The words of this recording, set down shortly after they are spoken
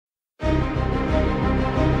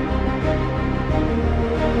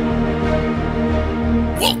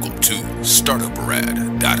Welcome to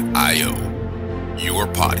StartupRad.io, your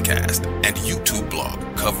podcast and YouTube blog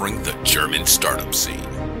covering the German startup scene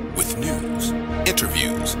with news,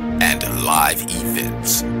 interviews, and live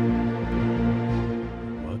events.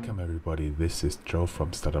 Welcome everybody, this is Joe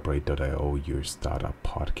from StartupRad.io, your startup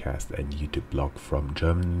podcast and YouTube blog from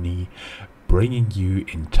Germany, bringing you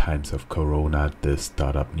in times of Corona the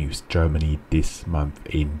Startup News Germany this month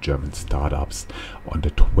in German startups on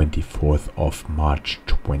the 24th of March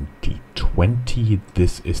 2020.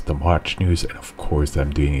 This is the March news, and of course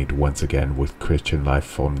I'm doing it once again with Christian live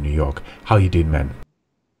from New York. How you doing, man?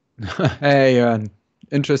 Hey,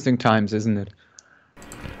 interesting times, isn't it?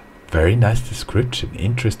 Very nice description.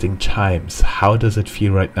 Interesting times. How does it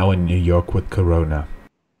feel right now in New York with Corona?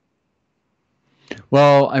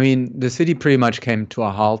 Well, I mean, the city pretty much came to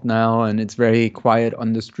a halt now, and it's very quiet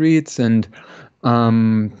on the streets, and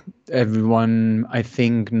everyone, I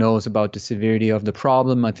think, knows about the severity of the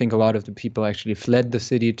problem. I think a lot of the people actually fled the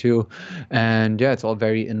city too, and yeah, it's all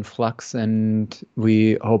very in flux, and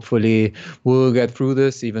we hopefully will get through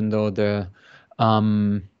this, even though the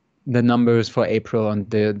numbers for April and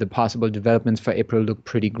the possible developments for April look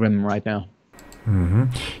pretty grim right now.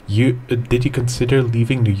 Did you consider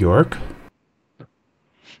leaving New York?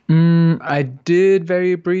 I did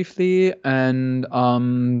very briefly, and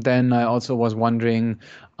then I also was wondering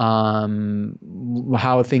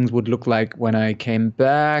how things would look like when I came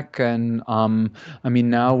back. And I mean,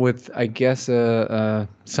 now with, I guess,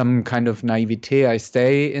 some kind of naivete, I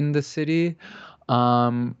stay in the city.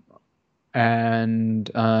 And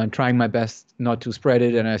trying my best not to spread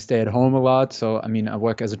it, and I stay at home a lot. So, I mean, I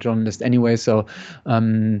work as a journalist anyway, so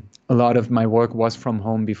a lot of my work was from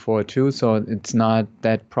home before too, so it's not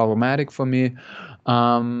that problematic for me.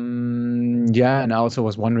 Yeah, and I also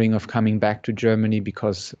was wondering of coming back to Germany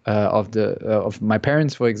because of my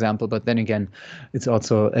parents, for example. But then again, it's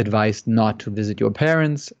also advised not to visit your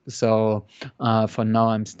parents. So for now,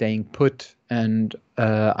 I'm staying put, and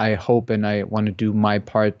I hope and I want to do my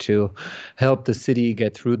part to help the city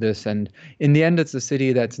get through this. And in the end, it's a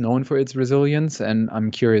city that's known for its resilience, and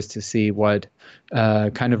I'm curious to see what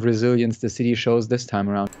kind of resilience the city shows this time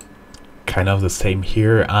around. Kind of the same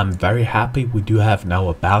here. I'm very happy we do have now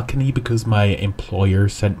a balcony because my employer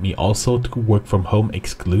sent me also to work from home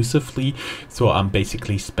exclusively. So I'm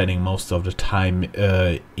basically spending most of the time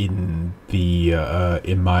in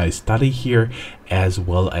my study here, as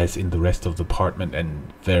well as in the rest of the apartment,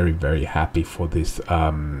 and very, very happy for this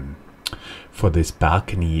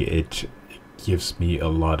balcony. It gives me a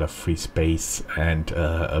lot of free space and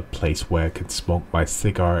a place where I can smoke my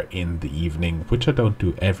cigar in the evening, which I don't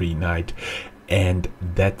do every night. And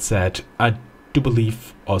that said, I do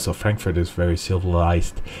believe also Frankfurt is very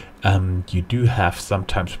civilized. You do have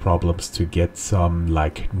sometimes problems to get some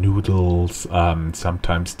like noodles,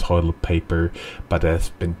 sometimes toilet paper, but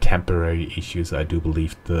there's been temporary issues. I do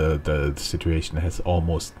believe the situation has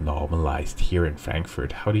almost normalized here in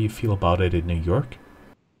Frankfurt. How do you feel about it in New York?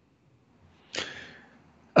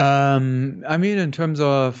 I mean, in terms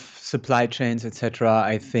of supply chains, etc.,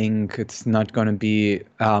 I think it's not going to be,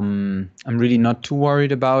 I'm really not too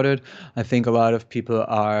worried about it. I think a lot of people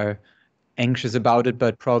are anxious about it,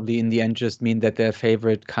 but probably in the end just mean that their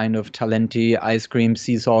favorite kind of Talenti ice cream,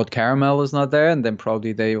 sea salt caramel is not there, and then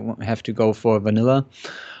probably they have to go for vanilla.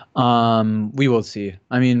 We will see.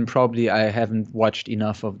 I mean, probably I haven't watched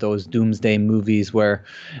enough of those doomsday movies where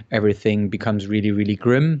everything becomes really, really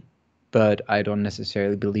grim. But I don't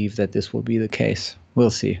necessarily believe that this will be the case.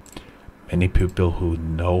 We'll see. Many people who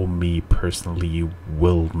know me personally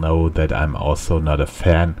will know that I'm also not a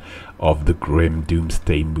fan of the grim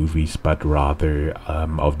doomsday movies, but rather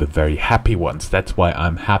of the very happy ones. That's why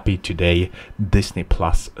I'm happy today. Disney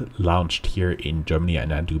Plus launched here in Germany,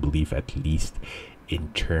 and I do believe at least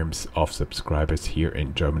in terms of subscribers here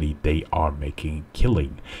in Germany, they are making a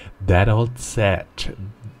killing. That all said,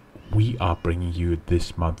 we are bringing you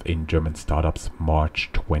this month in German startups, March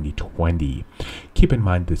 2020. Keep in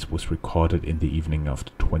mind this was recorded in the evening of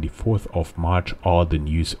the 24th of March. All the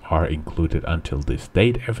news are included until this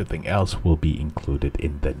date. Everything else will be included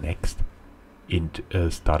in the next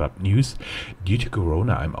startup news. Due to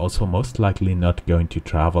Corona, I'm also most likely not going to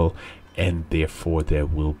travel, and therefore there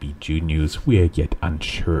will be June news. We are yet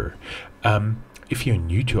unsure. If you're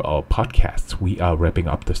new to our podcasts, we are wrapping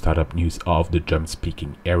up the startup news of the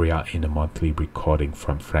German-speaking area in a monthly recording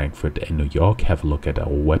from Frankfurt and New York. Have a look at our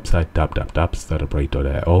website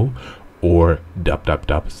www.startuprad.io or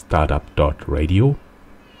www.startup.radio,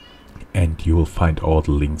 and you will find all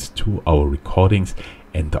the links to our recordings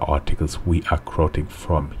and the articles we are quoting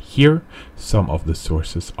from here. Some of the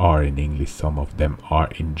sources are in English, some of them are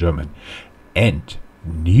in German. And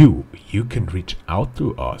new. You can reach out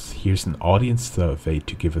to us. Here's an audience survey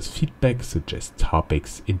to give us feedback, suggest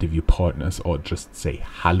topics, interview partners, or just say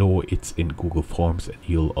hello. It's in Google Forms, and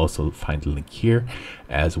you'll also find a link here,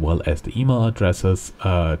 as well as the email addresses,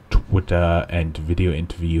 Twitter, and video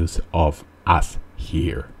interviews of us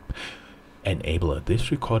here. Enabler. This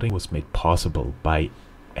recording was made possible by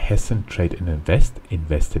Hessen Trade and Invest.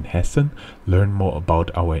 Invest in Hessen. Learn more about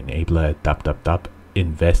our enabler at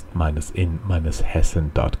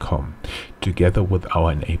www.invest-in-hessen.com. Together with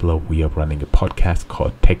our enabler, we are running a podcast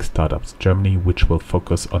called Tech Startups Germany, which will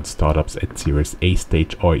focus on startups at Series A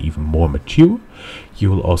stage or even more mature. You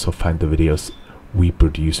will also find the videos we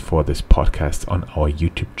produce for this podcast on our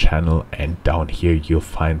YouTube channel, and down here you'll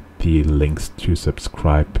find the links to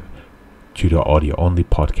subscribe to the audio-only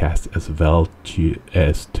podcast as well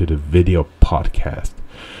as to the video podcast.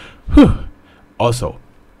 Also,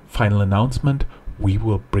 final announcement, we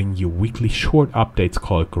will bring you weekly short updates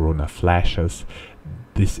called Corona Flashes.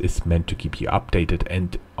 This is meant to keep you updated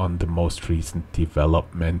and on the most recent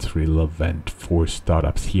developments relevant for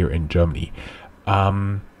startups here in Germany.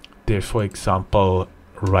 There's, for example,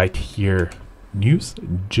 right here, news.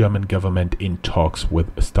 German government in talks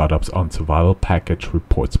with startups on survival package,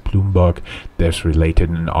 reports Bloomberg. There's related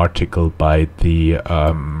an article by the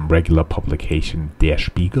regular publication Der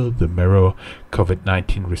Spiegel, The Mirror.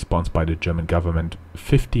 COVID-19 response by the German government,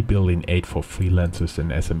 50 billion aid for freelancers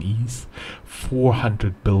and SMEs,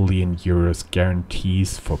 400 billion euros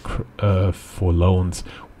guarantees for loans,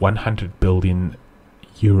 100 billion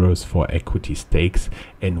euros for equity stakes,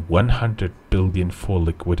 and 100 billion for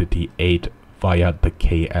liquidity aid via the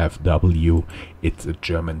KfW. It's a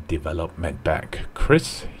German development bank.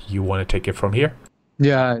 Chris, you want to take it from here?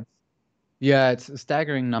 Yeah, it's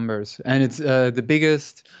staggering numbers, and it's the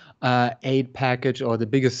biggest aid package or the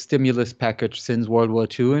biggest stimulus package since World War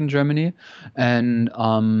II in Germany. And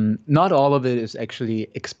not all of it is actually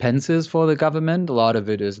expenses for the government. A lot of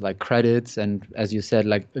it is like credits and, as you said,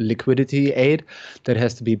 like liquidity aid that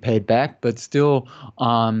has to be paid back. But still,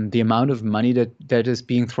 the amount of money that is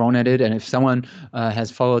being thrown at it, and if someone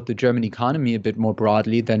has followed the German economy a bit more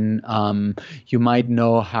broadly, then you might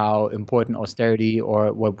know how important austerity,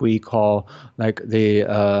 or what we call like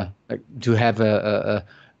to have a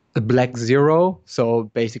black zero.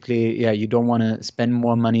 So basically, you don't want to spend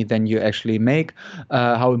more money than you actually make.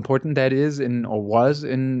 How important that is was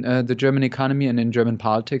in the German economy and in German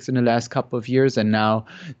politics in the last couple of years. And now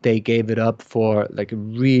they gave it up for like a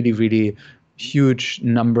really, really huge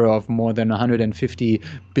number of more than 150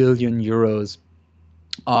 billion euros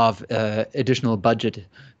of additional budget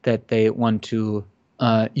that they want to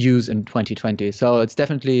use in 2020. So it's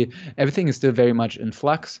definitely, everything is still very much in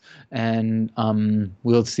flux, and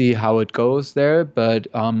we'll see how it goes there. But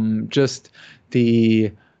just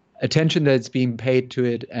the attention that's being paid to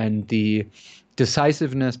it and the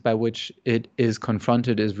decisiveness by which it is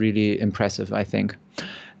confronted is really impressive, I think.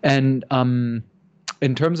 And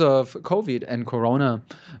in terms of COVID and Corona,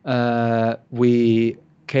 we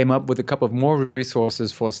came up with a couple of more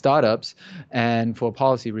resources for startups and for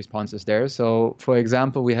policy responses there. So, for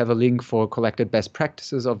example, we have a link for collected best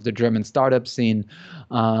practices of the German startup scene,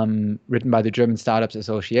 written by the German Startups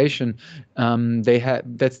Association.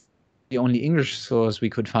 That's the only English source we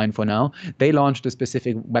could find for now. They launched a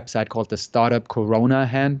specific website called the Startup Corona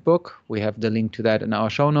Handbook. We have the link to that in our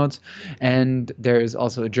show notes. And there is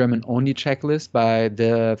also a German-only checklist by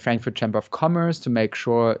the Frankfurt Chamber of Commerce to make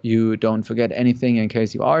sure you don't forget anything in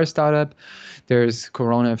case you are a startup. There's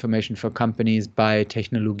Corona information for companies by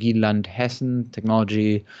Technologieland Hessen,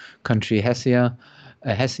 Technology Country Hesse.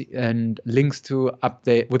 And links to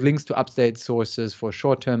update sources for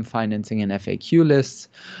short-term financing and FAQ lists.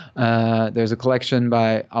 There's a collection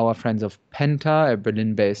by our friends of Penta, a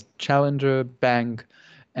Berlin-based challenger bank,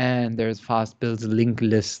 and there's FastBill's link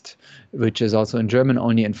list, which is also in German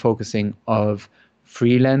only and focusing of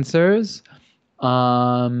freelancers.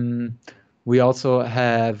 We also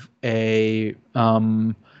have a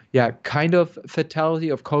kind of fatality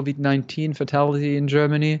of COVID-19 fatality in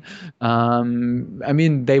Germany. I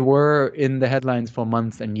mean, they were in the headlines for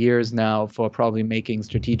months and years now for probably making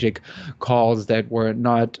strategic calls that were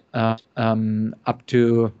not up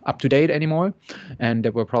to date anymore, and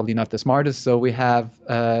that were probably not the smartest. So we have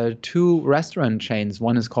two restaurant chains.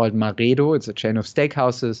 One is called Maredo. It's a chain of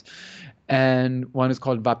steakhouses, and one is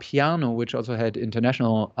called Vapiano, which also had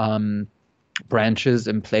international branches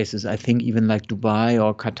in places, I think even like Dubai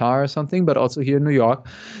or Qatar or something, but also here in New York.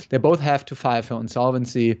 They both have to file for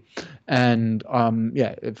insolvency, and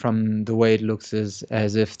from the way it looks is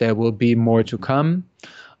as if there will be more to come.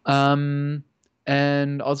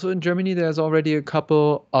 And also in Germany, there's already a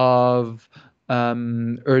couple of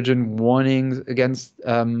urgent warnings against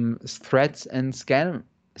threats and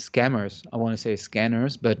scammers. I want to say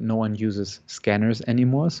scanners, but no one uses scanners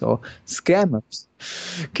anymore. So scammers.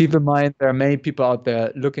 Keep in mind, there are many people out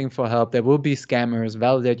there looking for help. There will be scammers.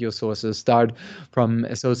 Validate your sources. Start from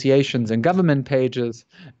associations and government pages.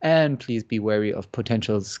 And please be wary of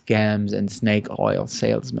potential scams and snake oil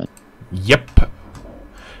salesmen. Yep.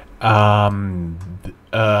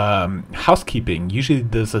 Housekeeping. Usually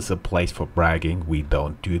this is a place for bragging. We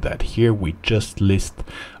don't do that here. We just list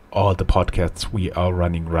all the podcasts we are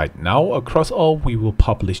running right now. Across all, we will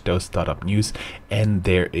publish those startup news, and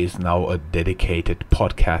there is now a dedicated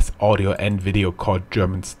podcast, audio and video called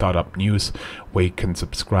German Startup News, where you can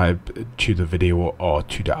subscribe to the video or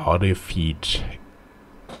to the audio feed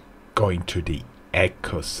going to the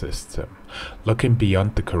ecosystem. Looking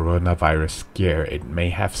beyond the coronavirus scare, it may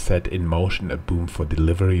have set in motion a boom for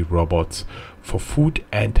delivery robots for food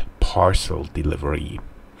and parcel delivery.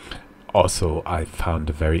 Also, I found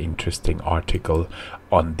a very interesting article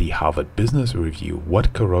on the Harvard Business Review,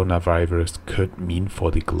 what coronavirus could mean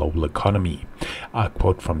for the global economy. I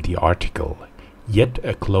quote from the article: "Yet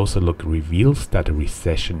a closer look reveals that a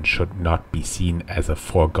recession should not be seen as a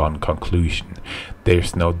foregone conclusion.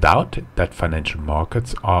 There's no doubt that financial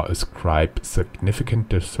markets are ascribed significant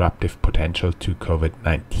disruptive potential to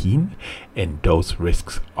COVID-19, and those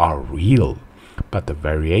risks are real. But the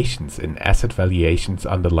variations in asset valuations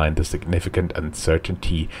underline the significant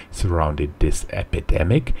uncertainty surrounding this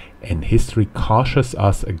epidemic, and history cautions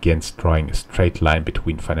us against drawing a straight line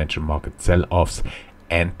between financial market sell-offs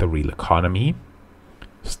and the real economy."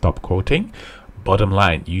 Stop quoting. Bottom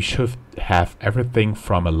line, you should have everything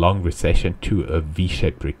from a long recession to a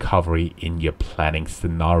V-shaped recovery in your planning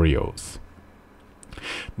scenarios.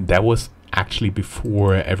 That was actually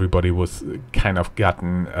before everybody was kind of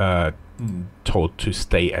gotten told to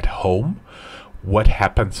stay at home. What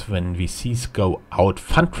happens when VCs go out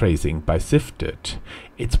fundraising by Sifted?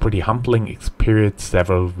 It's pretty humbling experience.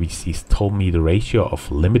 Several VCs told me the ratio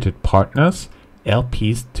of limited partners,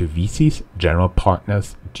 LPs to VCs, general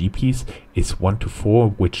partners, GPs, is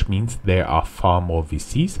 1-4, which means there are far more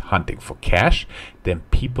VCs hunting for cash than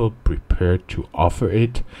people prepared to offer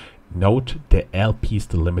it. Note, the LPs,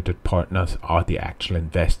 the limited partners, are the actual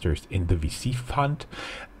investors in the VC fund.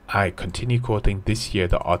 I continue quoting, "This year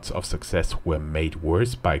the odds of success were made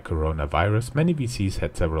worse by coronavirus. Many VCs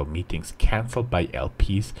had several meetings cancelled by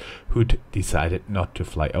LPs who'd decided not to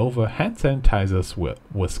fly over. Hand sanitizers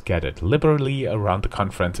were scattered liberally around the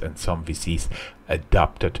conference, and some VCs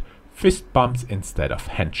adopted fist bumps instead of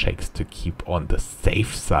handshakes to keep on the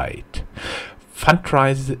safe side."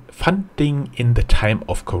 Funding in the Time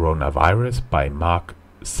of Coronavirus by Mark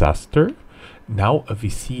Suster, now a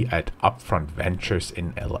VC at Upfront Ventures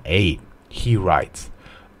in LA. He writes,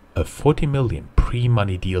 "A 40 million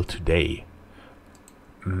pre-money deal today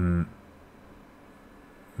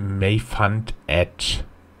may fund at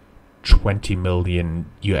 $20 million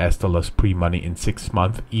pre-money in 6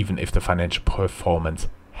 months, even if the financial performance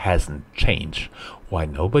hasn't changed. Why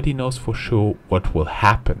nobody knows for sure what will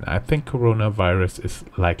happen. I think coronavirus is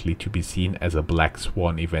likely to be seen as a black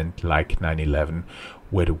swan event like 9/11,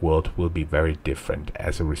 where the world will be very different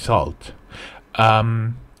as a result."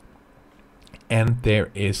 And there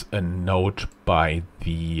is a note by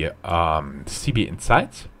the CB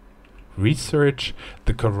Insights. Research: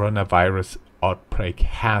 the coronavirus outbreak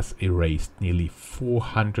has erased nearly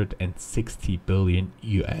 $460 billion,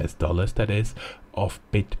 that is, of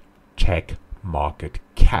big-tech market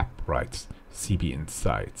cap, writes CB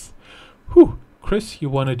Insights. Whew. Chris, you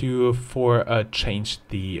want to do for change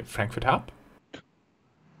the Frankfurt Hub?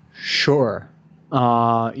 Sure.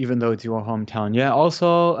 Even though it's your hometown. Yeah,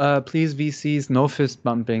 also, please, VCs, no fist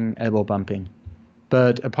bumping, elbow bumping.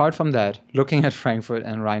 But apart from that, looking at Frankfurt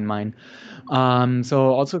and Rhein-Main,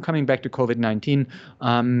 so also coming back to COVID-19,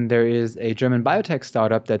 there is a German biotech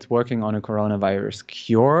startup that's working on a coronavirus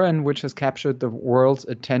cure and which has captured the world's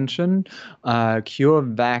attention.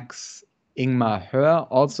 CureVac's Ingmar Hör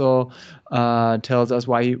also tells us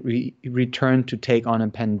why he returned to take on a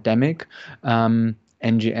pandemic.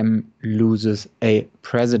 NGM loses a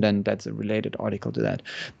president. That's a related article to that.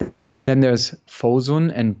 Then there's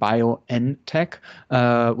Fosun and BioNTech,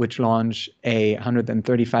 which launched a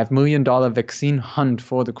 $135 million vaccine hunt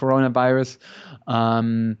for the coronavirus.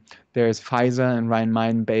 There's Pfizer and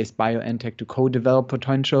Rhein-Main-based BioNTech to co-develop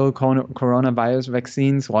potential coronavirus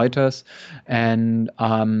vaccines, Reuters. And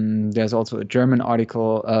there's also a German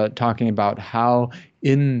article talking about how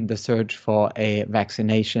in the search for a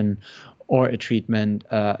vaccination or a treatment,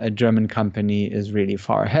 a German company is really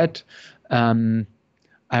far ahead.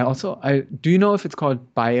 I do you know if it's called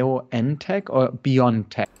BioNTech or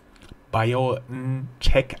BioNTech?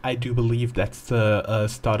 BioNTech, I do believe that's the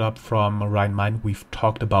startup from Rhine-Main we've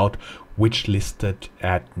talked about, which listed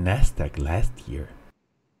at Nasdaq last year.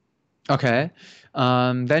 Okay.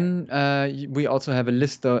 Then we also have a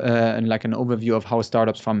list and like an overview of how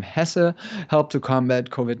startups from Hesse help to combat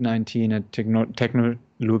COVID-19 at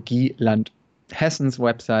Technologieland Hessen's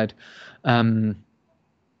website.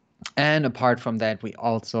 And apart from that, we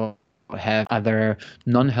also have other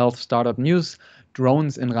non-health startup news.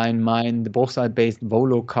 Drones in Rhine-Main, the Bruchsal-based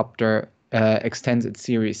Volocopter extends its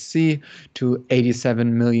Series C to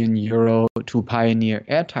 87 million euro to pioneer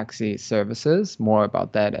air taxi services. More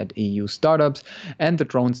about that at EU Startups. And the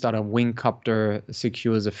drone startup Wingcopter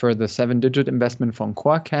secures a further 7-digit investment from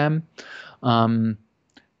Qualcomm.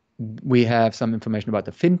 We have some information about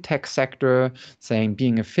the fintech sector, saying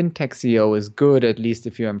being a fintech CEO is good, at least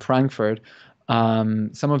if you're in Frankfurt.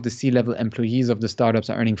 Some of the C-level employees of the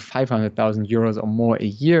startups are earning 500,000 euros or more a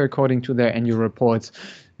year, according to their annual reports.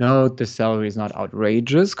 Note the salary is not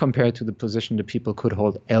outrageous compared to the position the people could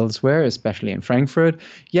hold elsewhere, especially in Frankfurt,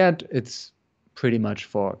 yet it's pretty much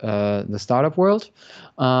for the startup world.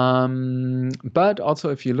 But also,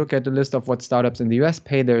 if you look at the list of what startups in the US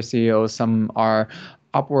pay their CEOs, some are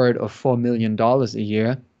upward of $4 million a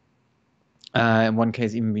year. In one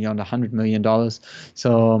case, even beyond $100 million.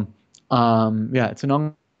 So, it's an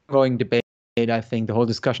ongoing debate. I think the whole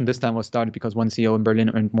discussion this time was started because one CEO in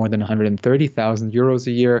Berlin earned more than 130,000 euros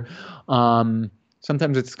a year.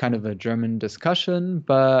 Sometimes it's kind of a German discussion,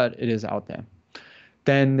 but it is out there.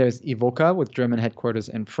 Then there's Evoca with German headquarters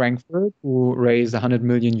in Frankfurt, who raised 100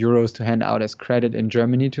 million euros to hand out as credit in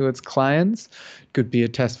Germany to its clients. Could be a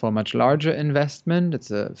test for a much larger investment.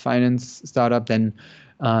 It's a finance startup. Then,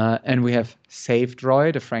 and we have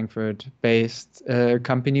SafeDroid, a Frankfurt-based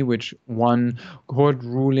company, which won court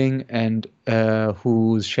ruling and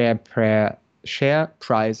whose share price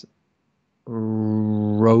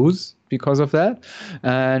rose because of that.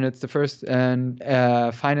 And it's the first, and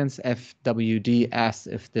Finance FWD asked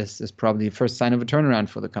if this is probably the first sign of a turnaround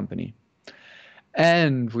for the company.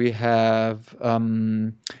 And we have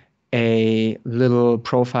a little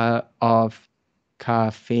profile of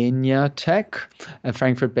Cafenia Tech, a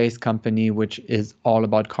Frankfurt-based company which is all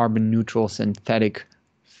about carbon neutral synthetic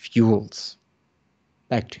fuels.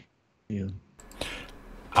 Back to you.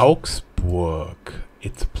 Augsburg.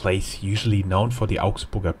 It's a place usually known for the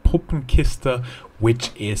Augsburger Puppenkiste, which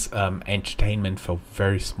is entertainment for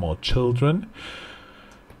very small children.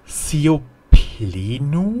 Sioplenu,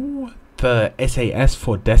 the SAS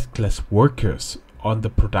for deskless workers on the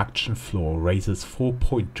production floor, raises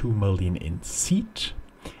 4.2 million in seed.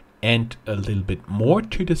 And a little bit more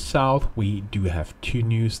to the south, we do have two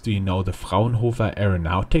news. Do you know the Fraunhofer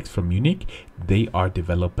Aeronautics from Munich? They are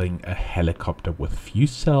developing a helicopter with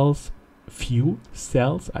fuel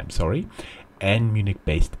cells, and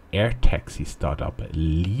Munich-based air taxi startup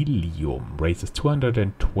Lilium raises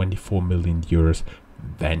 224 million euros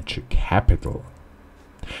venture capital.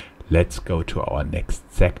 Let's go to our next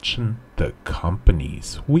section, the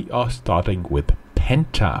companies. We are starting with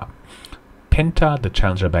Penta. Penta, the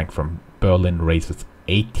challenger bank from Berlin, raises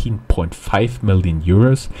 18.5 million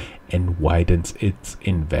euros and widens its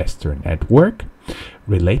investor network.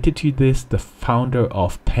 Related to this, the founders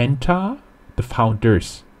of Penta,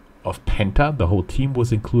 the whole team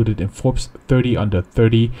was included in Forbes 30 Under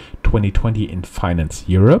 30 2020 in Finance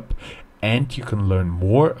Europe. And you can learn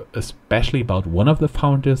more, especially about one of the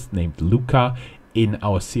founders named Luca, in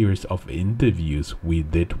our series of interviews we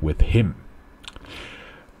did with him.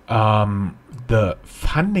 The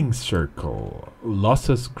funding circle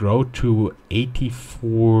losses grow to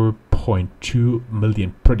 84.2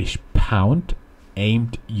 million British pound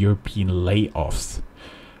aimed European layoffs.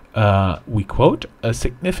 We quote, a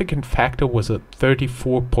significant factor was a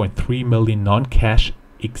 34.3 million non-cash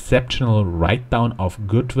exceptional write-down of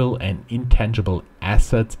goodwill and intangible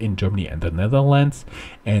assets in Germany and the Netherlands,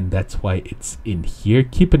 and that's why it's in here.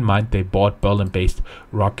 Keep in mind they bought Berlin-based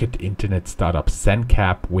rocket internet startup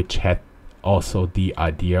Zencap, which had also the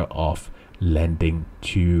idea of lending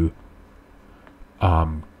to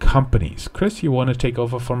companies. Chris, you want to take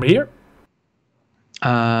over from here?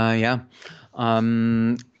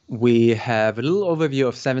 We have a little overview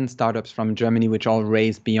of 7 startups from Germany which all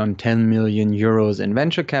raised beyond 10 million euros in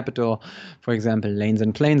venture capital. For example, Lanes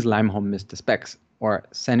and Planes, Limehome, Mr. Specs, or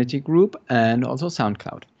Sanity Group, and also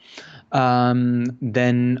SoundCloud.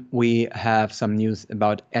 Then we have some news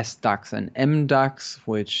about SDAX and MDAX,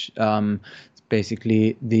 which is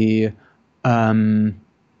basically the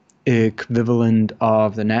equivalent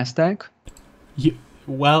of the Nasdaq.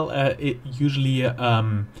 Well, it usually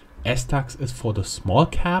SDAX is for the small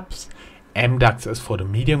caps, MDAX is for the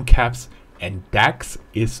medium caps, and DAX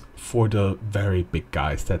is for the very big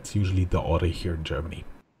guys. That's usually the order here in Germany.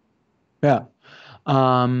 Yeah.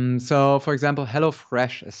 So, for example,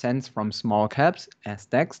 HelloFresh ascends from small caps,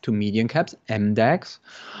 SDAX, to medium caps, MDAX.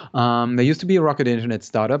 They used to be a Rocket Internet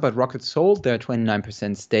startup, but Rocket sold their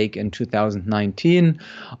 29% stake in 2019.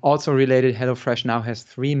 Also related, HelloFresh now has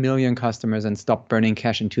 3 million customers and stopped burning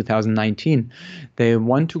cash in 2019. They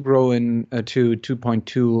want to grow to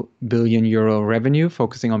 2.2 billion euro revenue,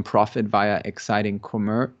 focusing on profit via exciting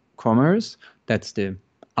commerce. That's the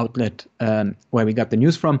outlet where we got the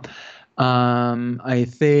news from. I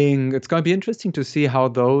think it's going to be interesting to see how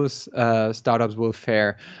those startups will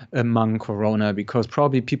fare among Corona, because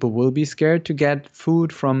probably people will be scared to get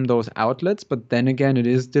food from those outlets. But then again, it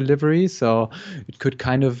is delivery, so it could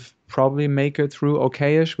kind of probably make it through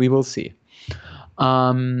okayish. We will see.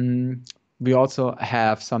 We also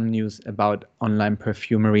have some news about online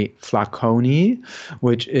perfumery Flaconi,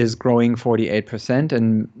 which is growing 48%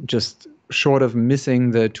 and just short of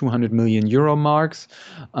missing the 200 million euro marks.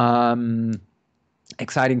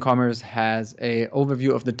 Exciting Commerce has an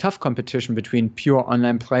overview of the tough competition between pure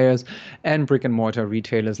online players and brick and mortar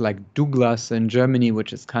retailers like Douglas in Germany,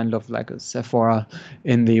 which is kind of like a Sephora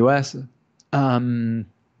in the US.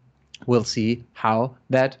 We'll see how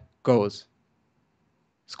that goes.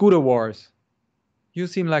 Scooter Wars. You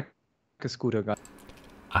seem like a scooter guy.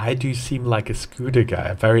 I do seem like a scooter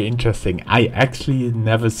guy. Very interesting. I actually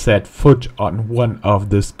never set foot on one of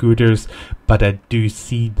the scooters, but I do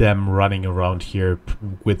see them running around here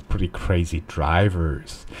with pretty crazy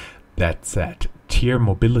drivers. That said, Tier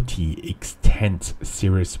Mobility extends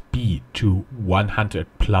Series B to 100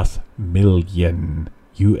 plus million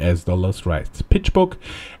US dollars, writes PitchBook,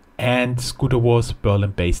 and Scooter Wars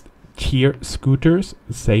Berlin-based Tier Scooters,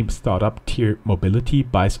 same startup Tier Mobility,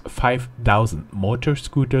 buys 5,000 motor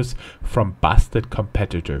scooters from busted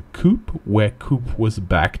competitor Coop, where Coop was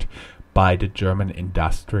backed by the German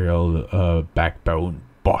industrial backbone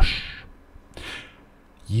Bosch.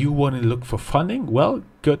 You want to look for funding? Well,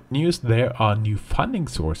 good news, there are new funding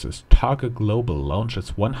sources. Target Global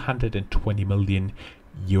launches 120 million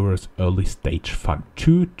euros early stage fund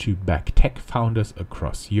 2 to back tech founders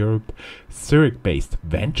across Europe. Zurich-based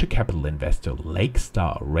venture capital investor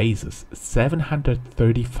Lakestar raises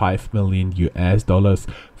 735 million US dollars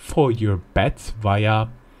for your bets via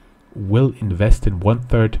will invest in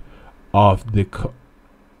 1/3 of the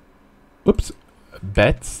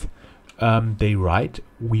bets. They write,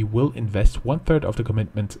 we will invest 1/3 of the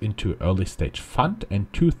commitments into early stage fund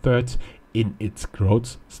and 2/3 in its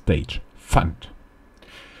growth stage fund.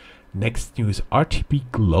 Next news, RTB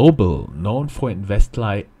Global, known for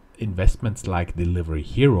investments like Delivery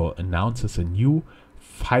Hero, announces a new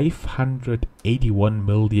 581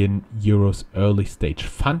 million euros early stage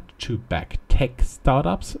fund to back tech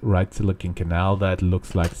startups. Right, Silicon Canal, that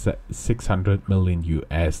looks like 600 million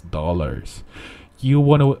US dollars. You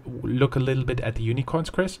want to look a little bit at the unicorns,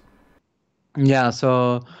 Chris? Yeah,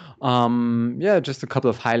 so just a couple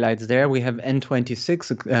of highlights there. We have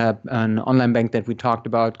N26, an online bank that we talked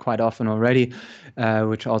about quite often already,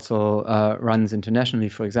 which also runs internationally,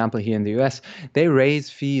 for example, here in the US. They raise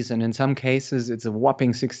fees, and in some cases, it's a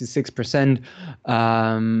whopping 66%.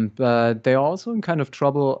 But they're also in kind of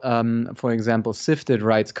trouble. For example, Sifted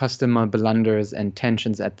writes customer blunders and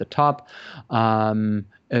tensions at the top.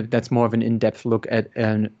 That's more of an in-depth look at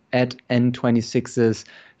N26's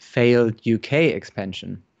failed UK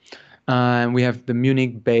expansion. We have the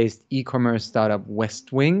Munich-based e-commerce startup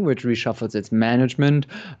Westwing, which reshuffles its management.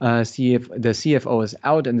 The CFO is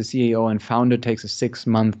out, and the CEO and founder takes a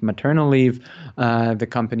 6-month maternal leave. The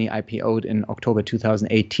company IPO'd in October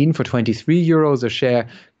 2018 for 23 euros a share.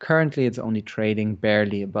 Currently, it's only trading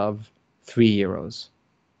barely above 3 euros.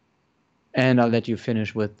 And I'll let you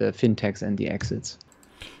finish with the fintechs and the exits.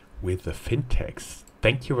 With the fintechs,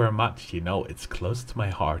 thank you very much. You know, it's close to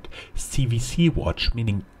my heart. CVC Watch,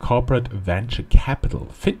 meaning Corporate Venture Capital.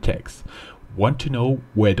 Fintechs. Want to know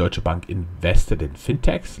where Deutsche Bank invested in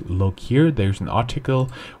fintechs? Look here, there's an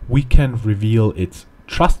article. We can reveal its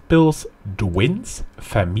Trustbills, Dwins,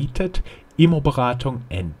 Vermietet, Immoberatung,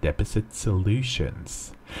 and Deposit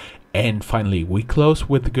Solutions. And finally, we close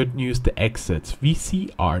with the good news, the exits. VC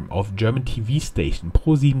arm of German TV station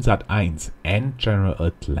Pro7 Sat.1 and General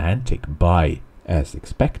Atlantic buy, as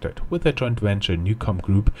expected, with a joint venture Newcom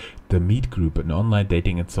Group, the Meet Group, an online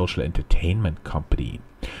dating and social entertainment company.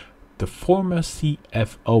 The former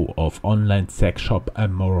CFO of online sex shop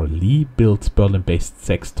Amorelie built Berlin-based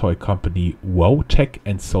sex toy company Wowtech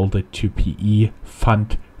and sold it to PE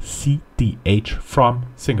fund CDH from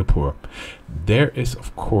Singapore. There is,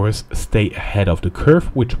 of course, stay ahead of the curve,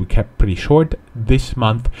 which we kept pretty short. This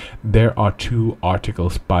month, there are 2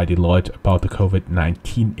 articles by Deloitte about the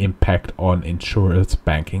COVID-19 impact on insurance,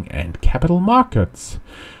 banking, and capital markets.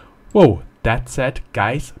 Whoa, that said,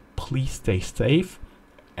 guys, please stay safe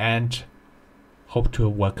and hope to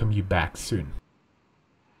welcome you back soon.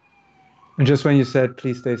 And just when you said,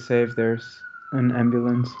 please stay safe, there's an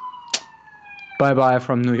ambulance. Bye-bye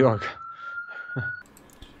from New York.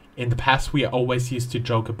 In the past, we always used to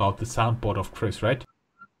joke about the soundboard of Chris, right?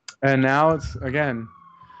 And now it's, again,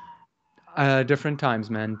 different times,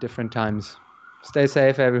 man. Different times. Stay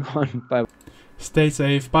safe, everyone. Bye. Stay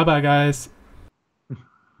safe. Bye-bye, guys.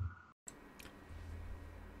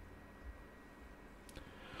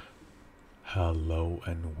 Hello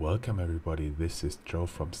and welcome everybody. This is Joe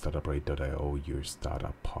from StartupRate.io, your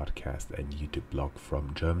startup podcast and YouTube blog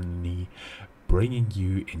from Germany, bringing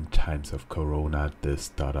you in times of Corona the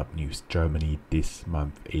Startup News Germany this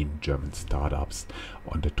month in German startups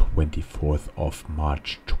on the 24th of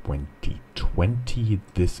March 2020.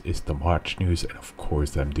 This is the March news, and of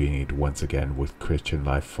course I'm doing it once again with Christian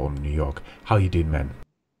live from New York. How you doing, man?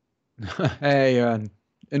 Hey,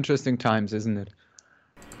 interesting times, isn't it?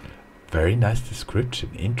 Very nice description.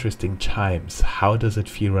 Interesting times. How does it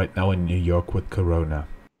feel right now in New York with Corona?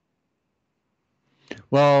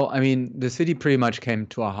 Well, I mean, the city pretty much came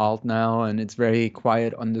to a halt now, and it's very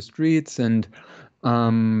quiet on the streets, and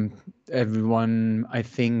everyone, I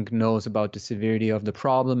think, knows about the severity of the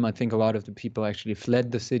problem. I think a lot of the people actually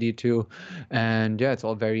fled the city too, and yeah, it's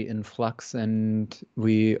all very in flux, and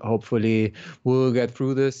we hopefully will get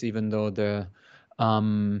through this, even though the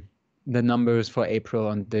numbers for April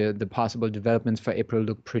and the possible developments for April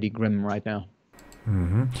look pretty grim right now.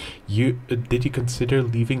 Mm-hmm. Did you consider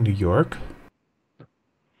leaving New York?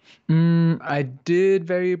 I did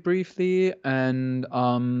very briefly, and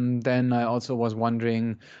then I also was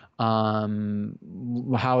wondering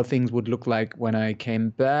how things would look like when I came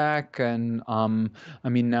back. And I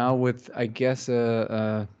mean, now with, I guess,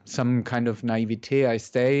 some kind of naivete, I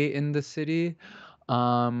stay in the city.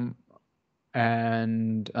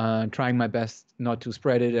 And trying my best not to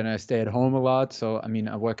spread it, and I stay at home a lot. So I mean,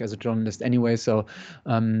 I work as a journalist anyway, so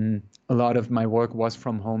a lot of my work was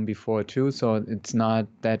from home before too, so it's not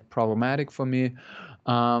that problematic for me.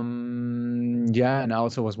 Yeah, and I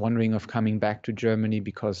also was wondering of coming back to Germany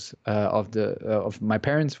because of my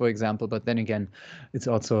parents, for example. But then again, it's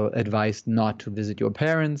also advised not to visit your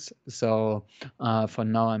parents. So for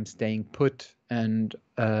now, I'm staying put, and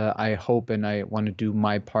I hope and I want to do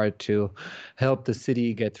my part to help the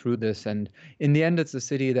city get through this. And in the end, it's a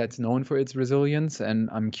city that's known for its resilience, and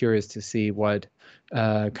I'm curious to see what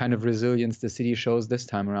kind of resilience the city shows this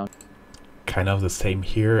time around. Kind of the same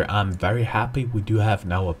here. I'm very happy we do have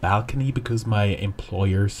now a balcony because my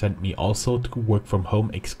employer sent me also to work from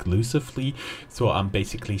home exclusively. So I'm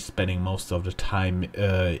basically spending most of the time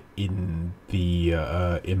in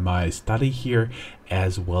my study here,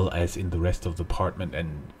 as well as in the rest of the apartment,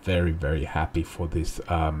 and very, very happy for this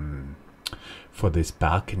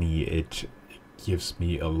balcony. It gives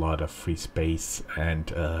me a lot of free space and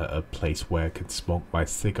a place where I can smoke my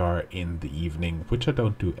cigar in the evening, which I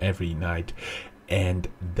don't do every night. And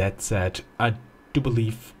that said, I do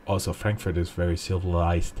believe also Frankfurt is very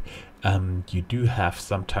civilized. You do have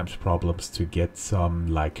sometimes problems to get some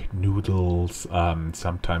like noodles,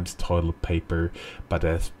 sometimes toilet paper, but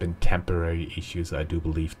there's been temporary issues. I do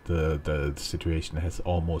believe the situation has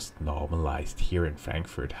almost normalized here in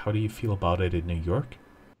Frankfurt. How do you feel about it in New York?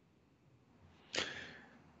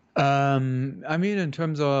 I mean, in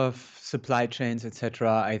terms of supply chains,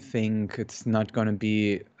 etc., I think it's not going to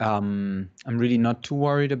be, I'm really not too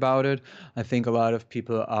worried about it. I think a lot of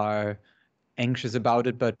people are anxious about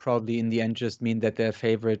it, but probably in the end just mean that their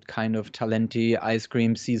favorite kind of Talenti ice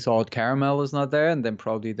cream, sea salt caramel is not there, and then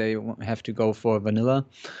probably they have to go for vanilla.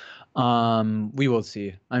 We will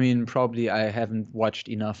see. I mean, probably I haven't watched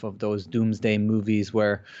enough of those doomsday movies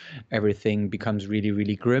where everything becomes really,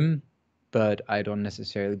 really grim, but I don't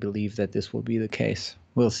necessarily believe that this will be the case.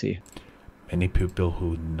 We'll see. Many people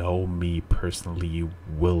who know me personally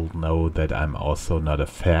will know that I'm also not a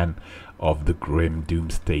fan of the grim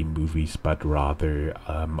doomsday movies, but rather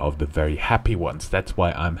of the very happy ones. That's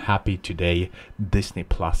why I'm happy today. Disney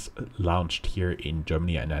Plus launched here in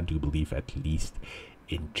Germany, and I do believe at least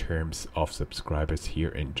in terms of subscribers here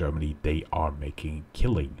in Germany, they are making a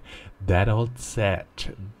killing. That all said,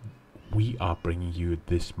 we are bringing you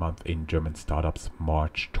this month in German Startups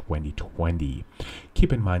March 2020.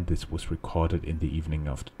 Keep in mind this was recorded in the evening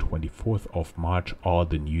of the 24th of March. All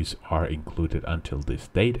the news are included until this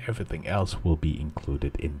date. Everything else will be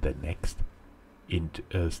included in the next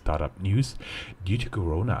startup news. Due to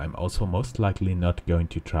Corona, I'm also most likely not going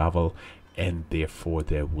to travel, and therefore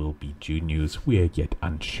there will be June news. We are yet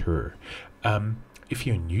unsure. If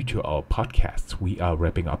you're new to our podcasts, we are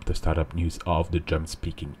wrapping up the startup news of the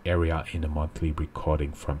German-speaking area in a monthly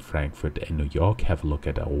recording from Frankfurt and New York. Have a look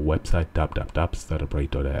at our website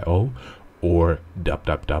www.startuprate.io or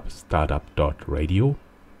www.startup.radio,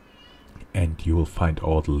 and you will find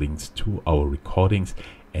all the links to our recordings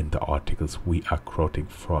and the articles we are quoting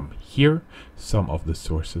from here. Some of the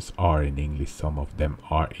sources are in English, some of them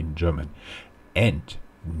are in German. And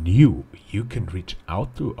new, you can reach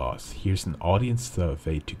out to us. Here's an audience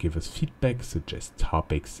survey to give us feedback, suggest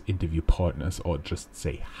topics, interview partners, or just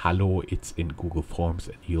say hello. It's in Google Forms,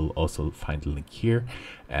 and you'll also find a link here,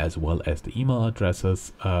 as well as the email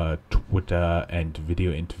addresses, Twitter, and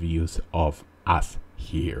video interviews of us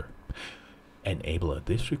here. Enabler.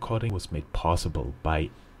 This recording was made possible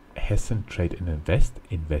by Hessen Trade and Invest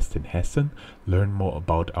in Hessen. Learn more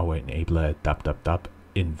about our enabler at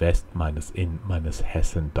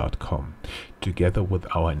www.invest-in-hessen.com. Together with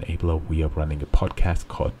our enabler, we are running a podcast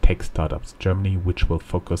called Tech Startups Germany, which will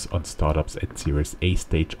focus on startups at Series A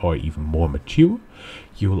stage or even more mature.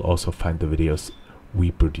 You will also find the videos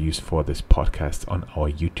we produce for this podcast on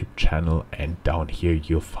our YouTube channel, and down here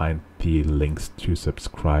you'll find the links to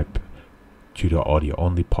subscribe to the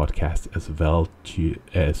audio-only podcast as well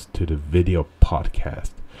as to the video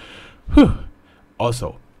podcast.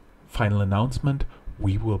 Also, final announcement,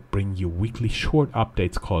 we will bring you weekly short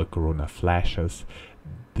updates called Corona Flashes.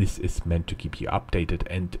 This is meant to keep you updated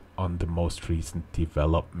and on the most recent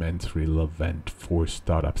developments relevant for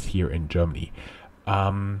startups here in Germany.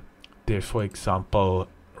 There's, for example,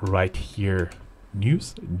 right here,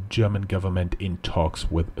 news: German government in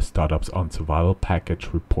talks with startups on survival package,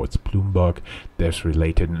 reports Bloomberg. There's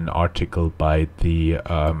related an article by the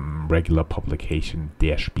regular publication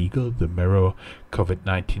Der Spiegel, The Mirror,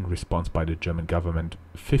 COVID-19 response by the German government,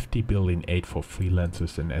 50 billion aid for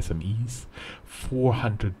freelancers and SMEs,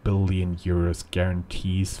 400 billion euros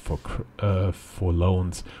guarantees for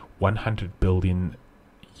loans, 100 billion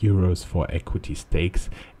euros for equity stakes,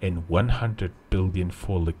 and 100 billion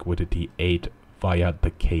for liquidity aid via the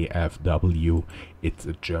KfW. It's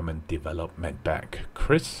a German development bank.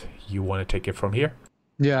 Chris, you want to take it from here?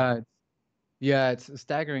 Yeah, it's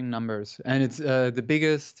staggering numbers, and it's the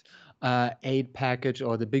biggest aid package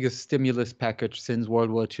or the biggest stimulus package since World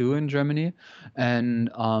War II in Germany. And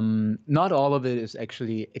not all of it is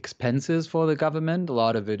actually expenses for the government. A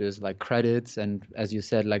lot of it is like credits and, as you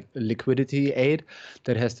said, like liquidity aid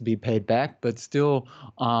that has to be paid back. But still,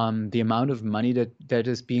 the amount of money that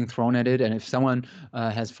is being thrown at it, and if someone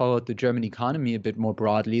has followed the German economy a bit more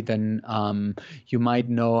broadly, then you might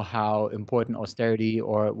know how important austerity,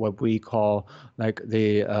 or what we call like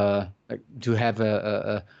the to have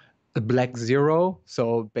a black zero.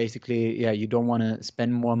 So basically, yeah, you don't want to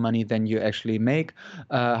spend more money than you actually make.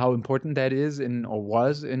 How important that is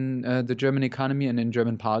was in the German economy and in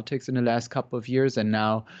German politics in the last couple of years. And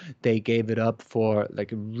now they gave it up for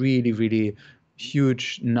like a really, really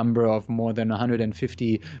huge number of more than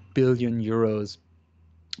 150 billion euros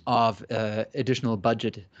of additional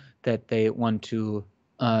budget that they want to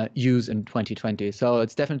use in 2020. So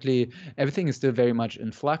it's definitely, everything is still very much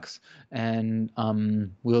in flux, and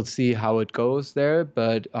we'll see how it goes there.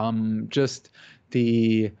 But just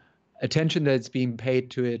the attention that's being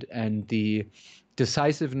paid to it and the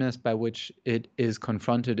decisiveness by which it is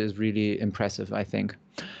confronted is really impressive, I think.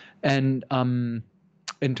 And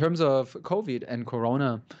in terms of COVID and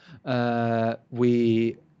Corona,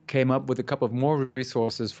 we came up with a couple of more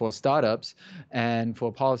resources for startups and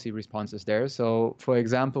for policy responses there. So, for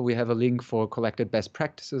example, we have a link for collected best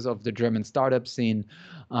practices of the German startup scene,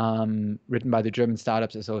 written by the German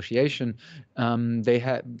Startups Association.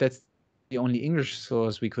 That's the only English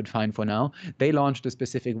source we could find for now. They launched a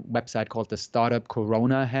specific website called the Startup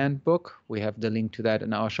Corona Handbook. We have the link to that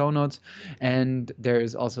in our show notes. And there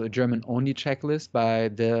is also a German-only checklist by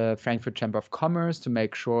the Frankfurt Chamber of Commerce to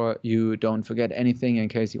make sure you don't forget anything in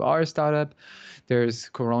case you are a startup. There's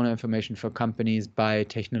Corona information for companies by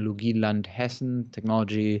Technologieland Hessen,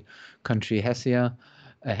 technology country Hesse.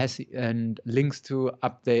 And links to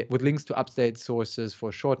update sources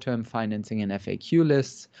for short-term financing and FAQ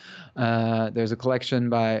lists. There's a collection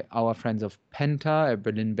by our friends of Penta, a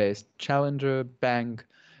Berlin-based challenger bank,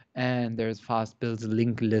 and there's Fastbill's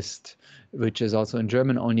link list, which is also in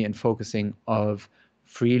German only and focusing of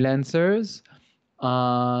freelancers.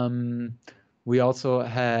 We also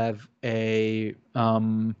have a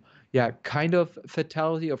kind of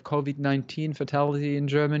fatality of COVID-19 fatality in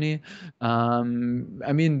Germany. I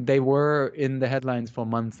mean, they were in the headlines for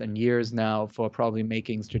months and years now for probably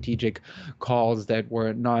making strategic calls that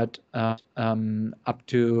were not up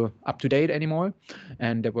to date anymore,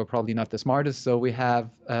 and that were probably not the smartest. So we have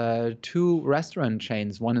two restaurant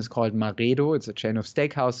chains. One is called Maredo. It's a chain of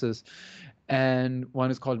steakhouses. And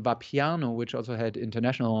one is called Vapiano, which also had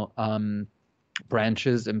international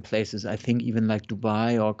branches in places, I think even like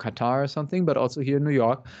Dubai or Qatar or something, but also here in New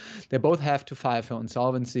York. They both have to file for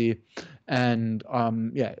insolvency. And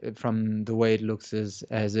from the way it looks, is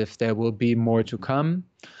as if there will be more to come.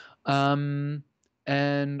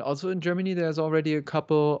 And also in Germany, there's already a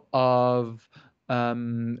couple of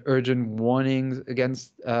urgent warnings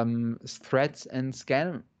against threats and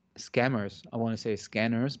scammers. I want to say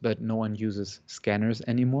scanners, but no one uses scanners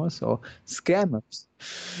anymore. So scammers.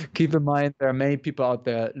 Keep in mind, there are many people out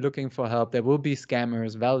there looking for help. There will be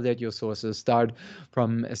scammers. Validate your sources. Start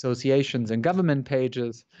from associations and government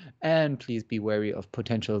pages. And please be wary of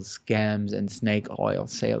potential scams and snake oil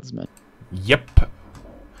salesmen. Yep.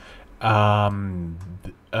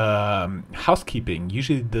 Housekeeping.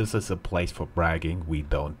 Usually this is a place for bragging. We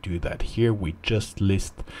don't do that here. We just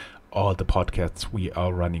list all the podcasts we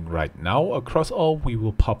are running right now. Across all, we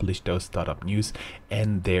will publish those startup news,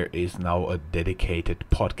 and there is now a dedicated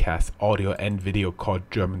podcast, audio and video called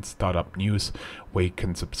German Startup News, where you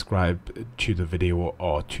can subscribe to the video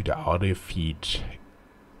or to the audio feed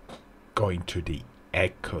going to the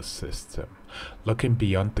ecosystem. Looking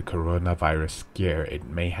beyond the coronavirus scare, it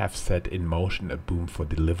may have set in motion a boom for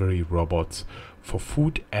delivery robots for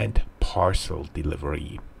food and parcel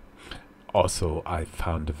delivery. Also, I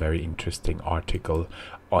found a very interesting article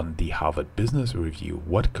on the Harvard Business Review,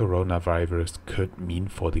 what coronavirus could mean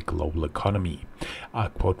for the global economy. I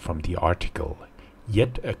quote from the article: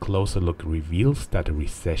 "Yet a closer look reveals that a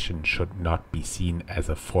recession should not be seen as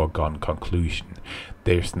a foregone conclusion.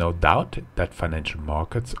 There's no doubt that financial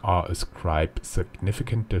markets are ascribed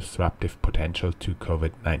significant disruptive potential to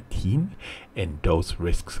COVID-19, and those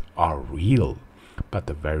risks are real. But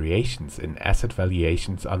the variations in asset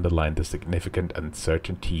valuations underline the significant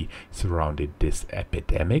uncertainty surrounding this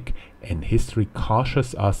epidemic, and history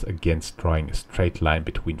cautions us against drawing a straight line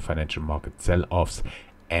between financial market sell-offs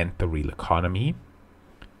and the real economy."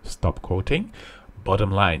 Stop quoting.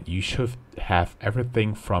 Bottom line, you should have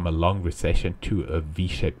everything from a long recession to a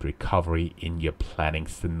V-shaped recovery in your planning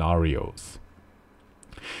scenarios.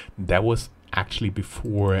 That was actually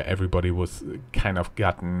before everybody was kind of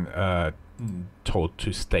gotten told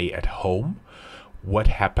to stay at home. What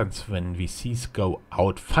happens when VCs go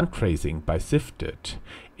out fundraising by Sifted?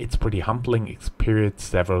 It's pretty humbling experience.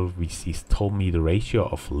 Several VCs told me the ratio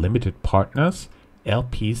of limited partners,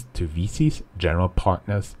 LPs to VCs, general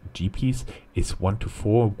partners, GPs, is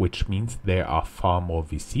 1-4, which means there are far more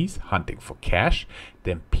VCs hunting for cash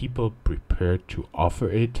than people prepared to offer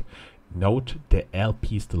it. Note, the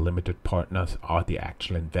LPs, the limited partners, are the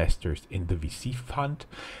actual investors in the VC fund.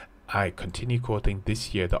 I continue quoting,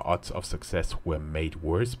 "This year the odds of success were made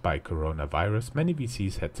worse by coronavirus. Many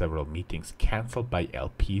VCs had several meetings cancelled by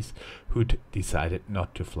LPs who'd decided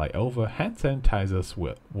not to fly over. Hand sanitizers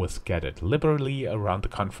were scattered liberally around the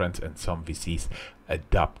conference, and some VCs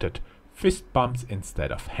adopted fist bumps instead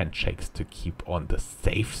of handshakes to keep on the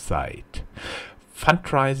safe side."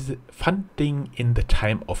 Funding in the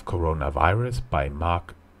Time of Coronavirus by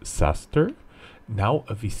Mark Suster, now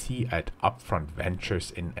a VC at Upfront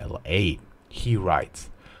Ventures in LA. He writes,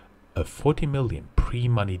 "A 40 million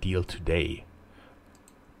pre-money deal today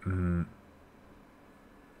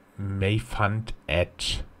may fund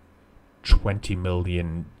at $20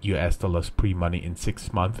 million pre-money in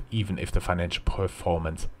 6 months, even if the financial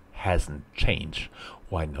performance hasn't changed.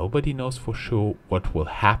 Why nobody knows for sure what will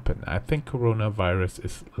happen. I think coronavirus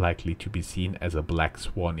is likely to be seen as a black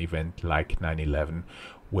swan event like 9/11,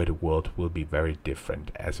 where the world will be very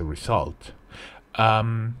different as a result."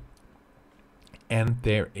 And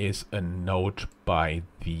there is a note by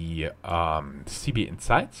the CB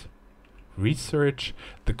Insights. Research: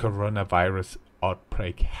 the coronavirus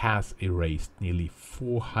outbreak has erased nearly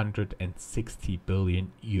 $460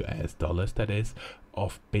 billion, that is,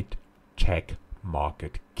 of big tech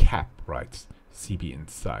market cap, writes CB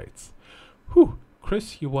Insights. Whew.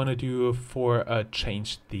 Chris, you want to do for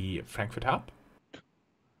change the Frankfurt Hub?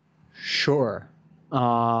 Sure.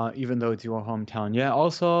 Even though it's your hometown. Yeah,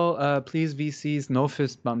 also, please, VCs, no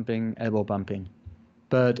fist bumping, elbow bumping.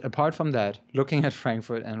 But apart from that, looking at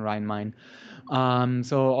Frankfurt and Rhine-Main,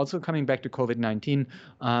 So also coming back to COVID-19,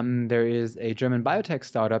 there is a German biotech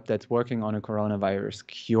startup that's working on a coronavirus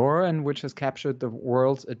cure and which has captured the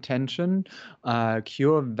world's attention.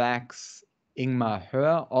 CureVac's Ingmar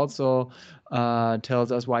Hör also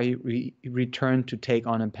tells us why he returned to take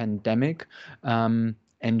on a pandemic.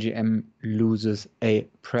 NGM loses a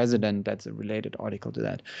president. That's a related article to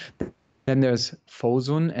that. Then there's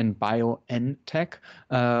Fosun and BioNTech,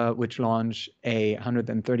 which launched a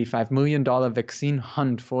 $135 million vaccine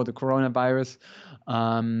hunt for the coronavirus.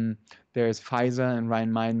 There's Pfizer and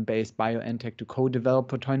Rhine-Main-based BioNTech to co-develop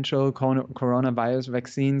potential coronavirus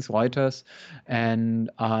vaccines, Reuters.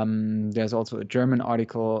 And there's also a German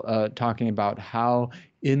article talking about how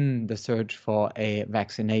in the search for a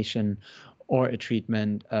vaccination or a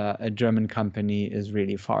treatment, a German company is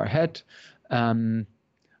really far ahead. Do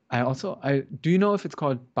you know if it's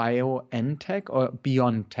called BioNTech or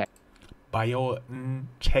BioNTech?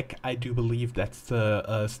 BioNTech, I do believe that's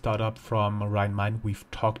the startup from Rhine-Main we've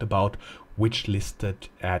talked about, which listed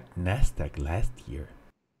at Nasdaq last year.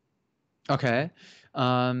 Okay.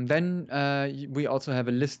 Then we also have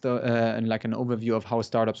a list and like an overview of how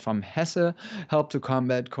startups from Hesse help to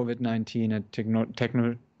combat COVID-19 at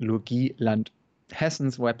Technologieland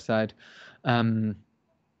Hessen's website.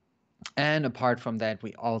 And apart from that,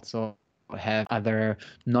 we also have other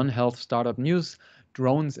non-health startup news.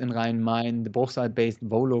 Drones in Rhine-Main, the Bruchsal-based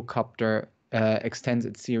Volocopter extends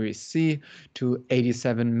its Series C to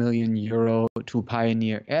 87 million euro to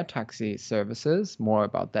pioneer air taxi services. More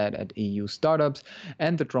about that at EU Startups.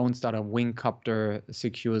 And the drone startup Wingcopter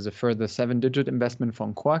secures a further 7-digit investment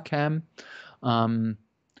from Qualcomm.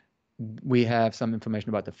 We have some information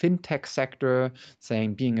about the fintech sector,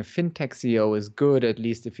 saying being a fintech CEO is good, at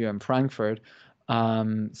least if you're in Frankfurt.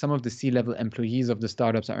 Some of the C-level employees of the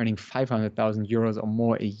startups are earning 500,000 euros or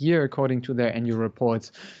more a year, according to their annual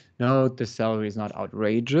reports. Note the salary is not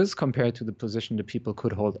outrageous compared to the position the people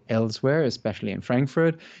could hold elsewhere, especially in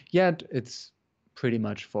Frankfurt, yet it's pretty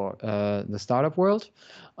much for the startup world.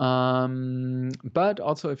 But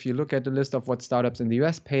also, if you look at the list of what startups in the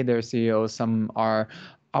US pay their CEOs, some are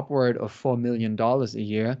upward of $4 million a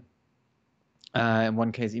year. In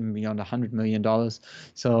one case, even beyond $100 million.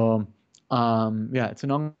 So, it's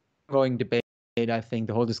an ongoing debate. I think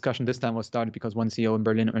the whole discussion this time was started because one CEO in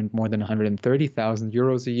Berlin earned more than 130,000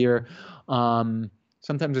 euros a year.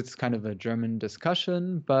 Sometimes it's kind of a German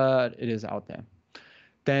discussion, but it is out there.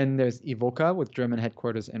 Then there's Evoca with German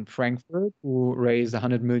headquarters in Frankfurt, who raised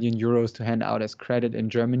 100 million euros to hand out as credit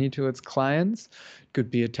in Germany to its clients.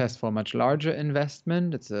 Could be a test for a much larger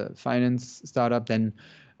investment. It's a finance startup. Then,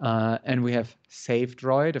 and we have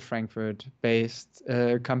SafeDroid, a Frankfurt-based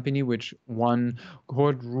company, which won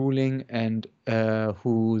court ruling and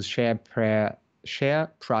whose share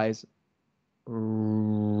price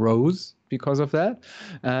rose because of that.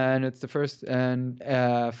 And it's the first, and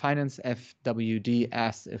Finance FWD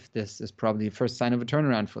asked if this is probably the first sign of a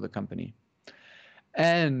turnaround for the company.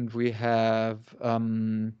 And we have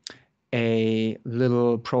a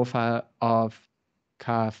little profile of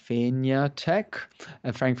Caffeina Tech,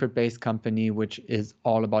 a Frankfurt-based company which is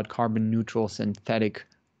all about carbon neutral synthetic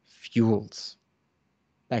fuels.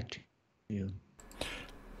 Back to you.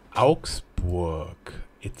 Augsburg.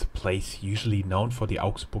 It's a place usually known for the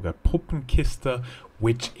Augsburger Puppenkiste,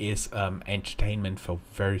 which is entertainment for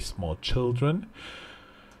very small children.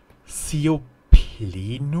 Sioplenu,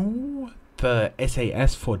 the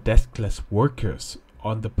SAS for deskless workers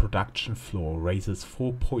on the production floor, raises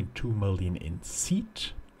 4.2 million in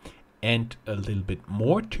seed. And a little bit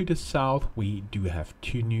more to the south, we do have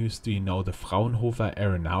two news. Do you know the Fraunhofer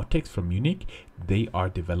Aeronautics from Munich? They are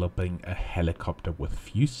developing a helicopter with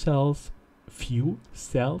fuel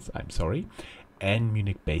cells, and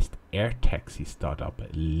Munich-based air taxi startup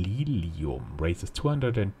Lilium raises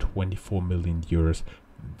 224 million euros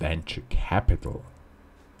venture capital.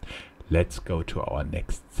 Let's go to our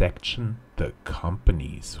next section, the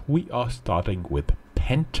companies. We are starting with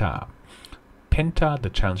Penta. Penta, the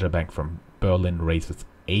challenger bank from Berlin, raises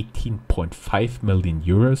 18.5 million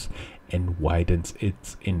euros and widens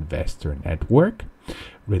its investor network.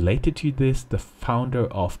 Related to this, the founders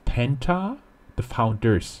of Penta,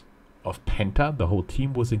 the whole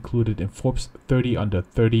team was included in Forbes 30 Under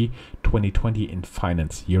 30 2020 in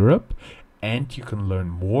Finance Europe. And you can learn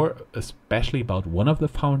more, especially about one of the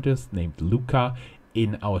founders named Luca,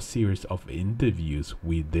 in our series of interviews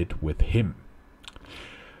we did with him.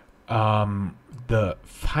 The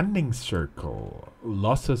funding circle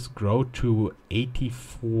losses grow to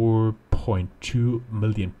 84.2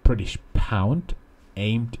 million British pound,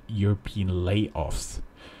 aimed European layoffs.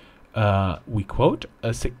 We quote,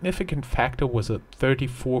 a significant factor was a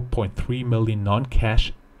 34.3 million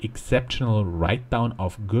non-cash exceptional write-down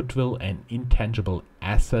of goodwill and intangible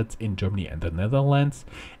assets in Germany and the Netherlands,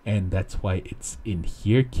 and that's why it's in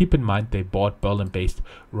here. Keep in mind they bought Berlin-based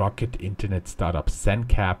rocket internet startup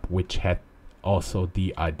Zencap, which had also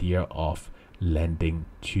the idea of lending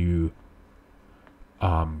to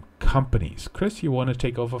companies. Chris, you want to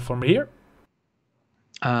take over from here?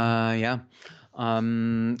 Yeah.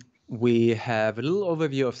 We have a little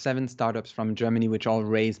overview of 7 startups from Germany, which all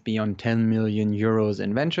raised beyond 10 million euros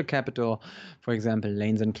in venture capital. For example,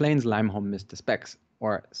 Lanes and Planes, Limehome, Mr. Specs,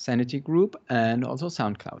 or Sanity Group, and also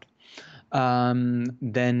SoundCloud.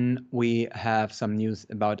 Then we have some news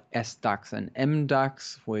about SDAX and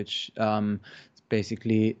MDAX, which is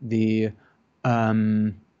basically the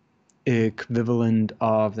equivalent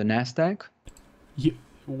of the NASDAQ.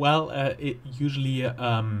 It usually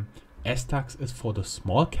SDAX is for the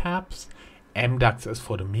small caps, MDAX is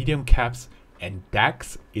for the medium caps, and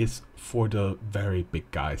DAX is for the very big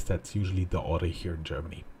guys. That's usually the order here in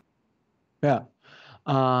Germany. Yeah.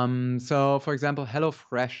 So, for example,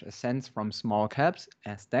 HelloFresh ascends from small caps,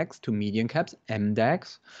 SDAX, to medium caps,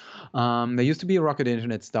 MDAX. They used to be a Rocket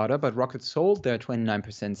Internet startup, but Rocket sold their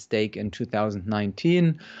 29% stake in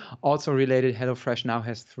 2019. Also related, HelloFresh now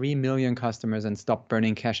has 3 million customers and stopped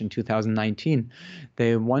burning cash in 2019.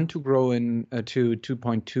 They want to grow to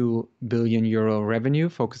 2.2 billion euro revenue,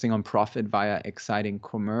 focusing on profit via exciting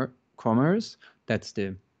commerce. That's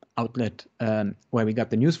the outlet where we got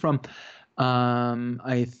the news from.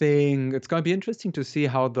 I think it's going to be interesting to see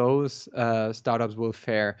how those startups will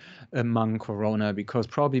fare among Corona, because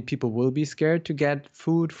probably people will be scared to get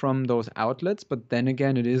food from those outlets. But then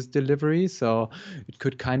again, it is delivery, so it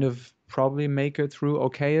could kind of probably make it through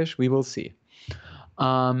okayish. We will see.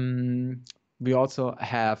 We also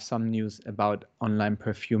have some news about online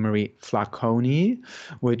perfumery Flaconi,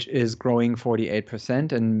 which is growing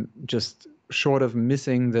 48% and just short of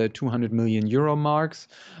missing the 200 million euro marks.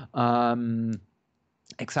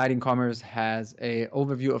 Exciting Commerce has an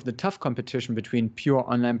overview of the tough competition between pure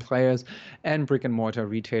online players and brick and mortar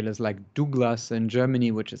retailers like Douglas in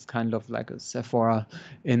Germany, which is kind of like a Sephora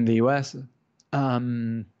in the US.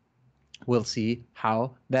 We'll see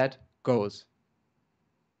how that goes.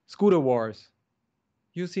 Scooter Wars.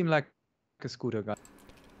 You seem like a scooter guy.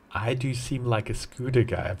 I do seem like a scooter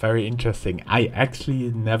guy. Very interesting. I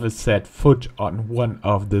actually never set foot on one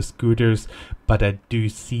of the scooters, but I do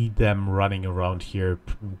see them running around here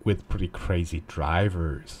with pretty crazy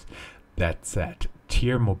drivers. That said,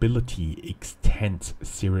 Tier Mobility extends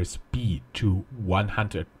Series B to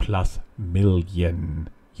 100 plus million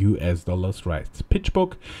US dollars, writes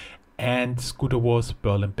PitchBook, and Scooter Wars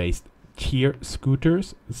Berlin-based Tier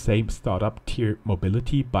Scooters, same startup Tier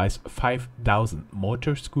Mobility, buys 5,000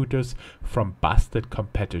 motor scooters from busted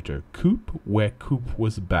competitor Coop, where Coop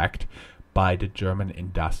was backed by the German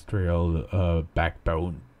industrial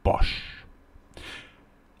backbone Bosch.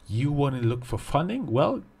 You want to look for funding?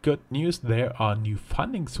 Well, good news, there are new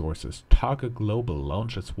funding sources. Target Global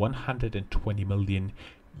launches 120 million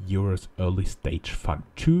euros early stage fund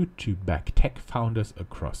 2 to back tech founders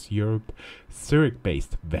across Europe.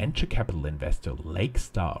 Zurich-based venture capital investor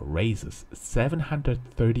Lakestar raises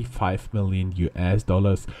 735 million US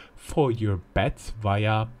dollars for your bets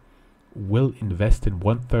via will invest in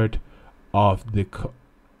 1/3 of the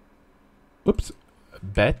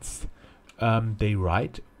bets. They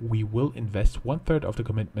write, we will invest 1/3 of the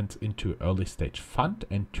commitments into early stage fund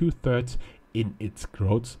and 2/3 in its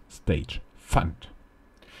growth stage fund.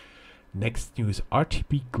 Next news,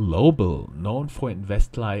 RTB Global, known for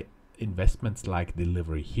investments like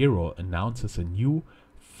Delivery Hero, announces a new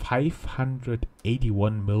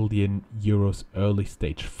 581 million euros early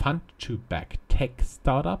stage fund to back tech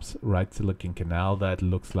startups. Right, Silicon Canal, that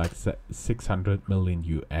looks like 600 million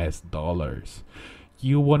US dollars.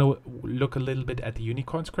 You want to look a little bit at the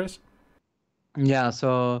unicorns, Chris? Yeah,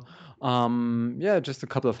 so just a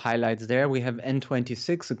couple of highlights there. We have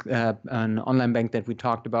N26, an online bank that we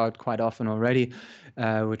talked about quite often already,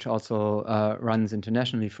 which also runs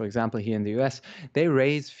internationally, for example, here in the US. They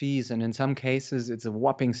raise fees, and in some cases, it's a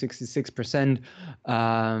whopping 66%.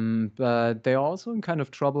 But they're also in kind of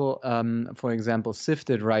trouble. For example,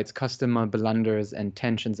 Sifted writes customer blunders and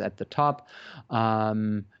tensions at the top.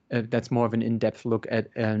 That's more of an in-depth look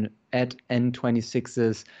at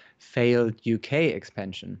N26's failed UK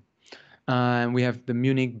expansion. We have the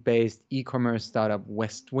Munich-based e-commerce startup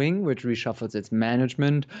Westwing, which reshuffles its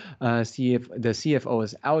management. The CFO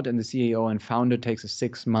is out, and the CEO and founder takes a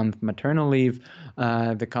 6-month maternal leave.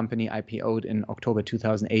 The company IPO'd in October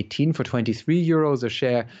 2018 for 23 euros a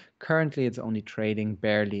share. Currently, it's only trading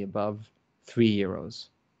barely above 3 euros.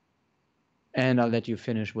 And I'll let you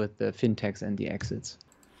finish with the fintechs and the exits.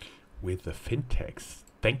 With the fintechs,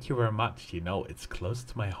 thank you very much. It's close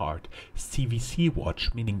to my heart. CVC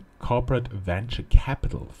Watch, meaning Corporate Venture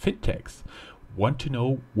Capital. Fintechs. Want to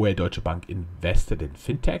know where Deutsche Bank invested in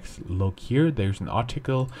fintechs? Look here, there's an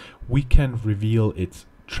article. We can reveal its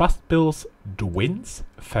Trustbills, Dwins,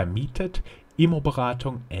 Vermietet,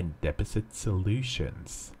 Immoberatung, and Deposit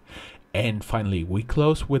Solutions. And finally, we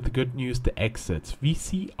close with the good news: the exits.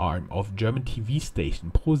 VC arm of German TV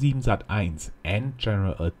station ProSieben Sat.1 and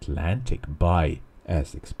General Atlantic buy,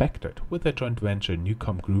 as expected, with a joint venture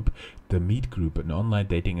Newcom Group, the Meet Group, an online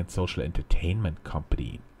dating and social entertainment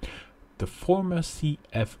company. The former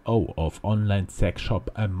CFO of online sex shop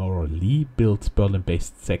Amorelie built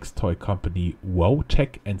Berlin-based sex toy company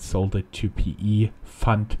WowTech and sold it to PE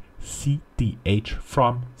fund CDH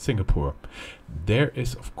from Singapore. There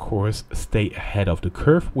is, of course, stay ahead of the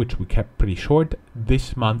curve, which we kept pretty short.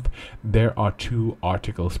 This month, there are 2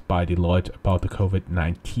 articles by Deloitte about the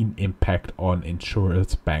COVID-19 impact on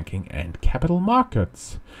insurance, banking, and capital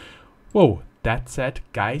markets. Whoa, that said,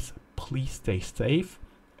 guys, please stay safe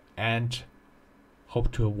and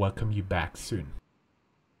hope to welcome you back soon.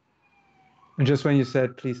 And just when you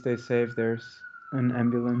said, please stay safe, there's an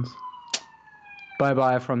ambulance.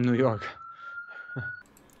 Bye-bye from New York.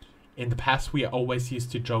 In the past, we always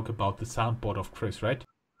used to joke about the soundboard of Chris, right?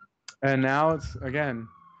 And now it's, again,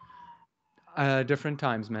 different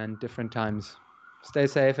times, man. Different times. Stay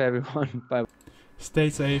safe, everyone. Bye.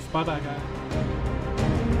 Stay safe. Bye-bye, guys.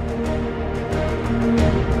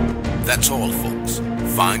 That's all, folks.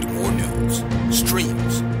 Find more news,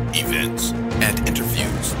 streams, events, and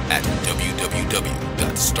interviews at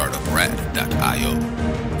www.startuprad.io.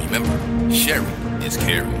 Remember, sharing is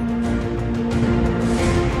caring.